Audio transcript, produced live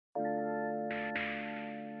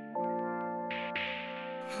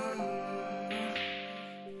They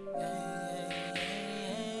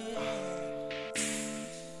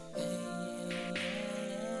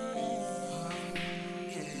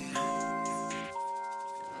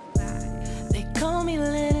call me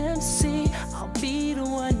let 'em see, I'll be the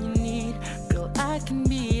one you need. Girl, I can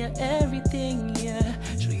be your everything, yeah.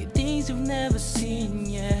 Show you things you've never seen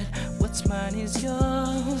yet. What's mine is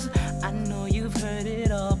yours. I know you've heard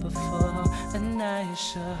it all before, and I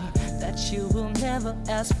assure that you will never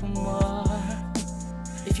ask for more.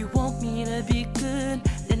 If you want me to be good,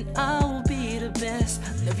 then I will be the best.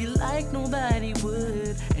 Love you like nobody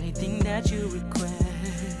would. Anything that you request.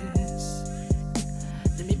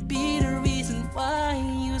 Let me be the reason why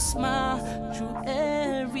you smile through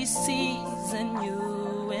every season.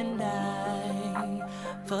 You and I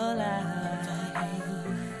for life.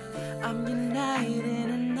 I'm united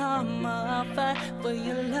and I'll fight for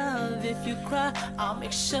your love. If you cry, I'll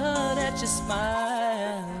make sure that you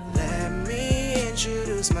smile. Let me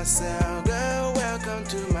introduce myself, girl, welcome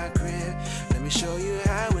to my crib. Let me show you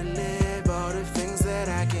how we live, all the things that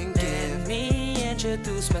I can give. Let me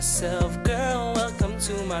introduce myself, girl, welcome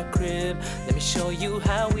to my crib. Let me show you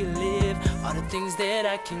how we live, all the things that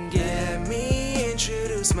I can give. Let me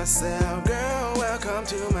introduce myself, girl, welcome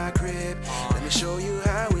to my crib. Let me show you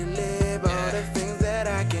how we live, all the things that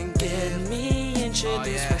I can give. Let me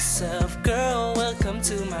introduce myself, girl, welcome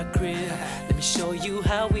to my crib. Let me show you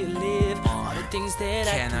how we live, all the things that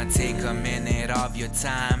I can Can I take a minute of your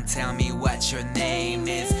time? Tell me what your name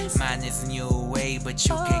is. Mine is Neway, but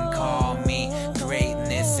you can call me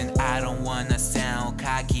Greatness. And I don't wanna sound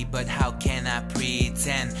cocky, but how can I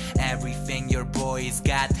pretend? Everything your boy's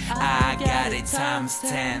got, I got it times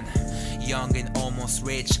 10. Young and almost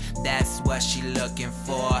rich, that's what she looking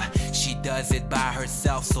for. She does it by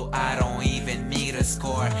herself, so I don't even need a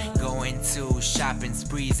score. Going to shopping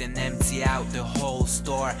sprees and empty out the whole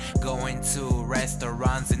store. Going to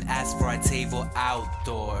restaurants and ask for a table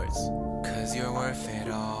outdoors. Cause you're worth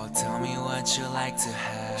it all, tell me what you like to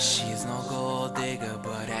have. She's no gold digger,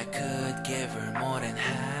 but I could give her more than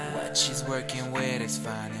half. What she's working with is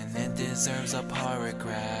fine and it deserves a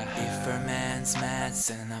paragraph. If her man's mad,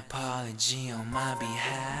 send an apology on my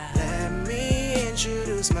behalf. Let me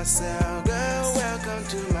introduce myself, girl, welcome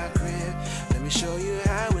to my crib. Let me show you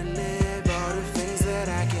how we live, all the things that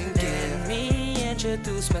I can give. Let me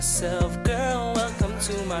introduce myself, girl, welcome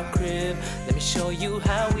to my crib. Let me show you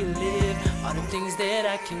how we live, all the things that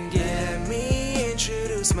I can give. Let me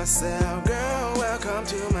introduce myself, girl, welcome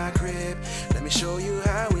to my crib. Let me show you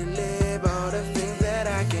how we live, all the things that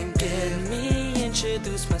I can give. Let me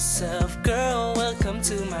introduce myself, girl, welcome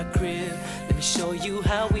to my crib. Let me show you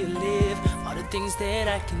how we live, all the things that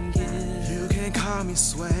I can give. You can call me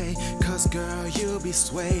Sway, cause girl, you'll be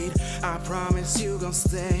swayed. I promise you gon'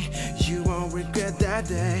 stay, you won't regret that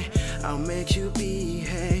day. I'll make you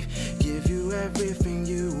behave, give you everything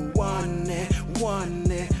you want it,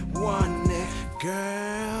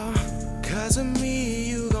 girl. Cause with me,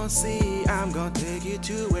 you gon' see, I'm gon' take you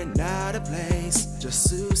to another place. Just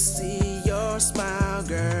to see your smile,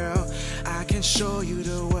 girl, I can show you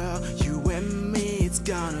the world. You and me, it's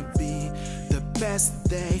gonna be the best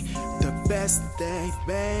day,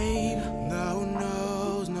 babe. No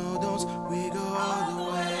no's, no don'ts, we go all the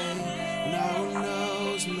way. No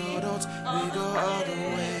no's, no don'ts, we go all the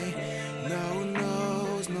way. No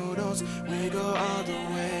no's, no don'ts, we go all the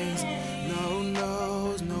ways. No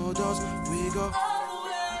no's, no don'ts, we go.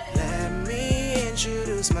 Let me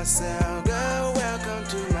introduce myself, girl, welcome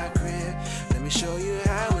to my crib. Let me show you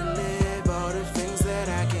how we live, all the things that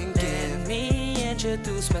I can give. Let me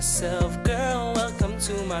introduce myself, girl, welcome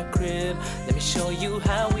to my crib. Let me show you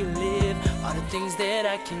how we live, all the things that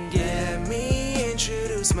I can give. Let me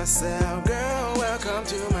introduce myself, girl, welcome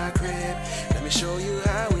to my crib. Let me show you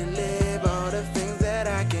how we live, all the things that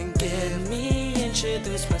I can give. Let me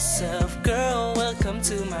introduce myself, girl, welcome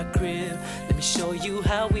to my crib. Let me show you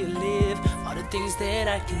how we live, all the things that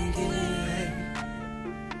I can give.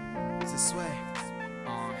 It's this way.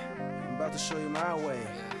 I'm about to show you my way,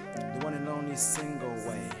 the one and only single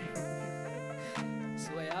way. It's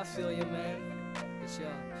the way I feel you, man. But yo,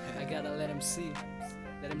 I gotta let him see.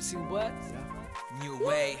 Let him see what?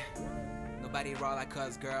 Neway, nobody raw like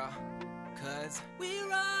us, girl. Cause We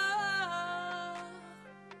ride.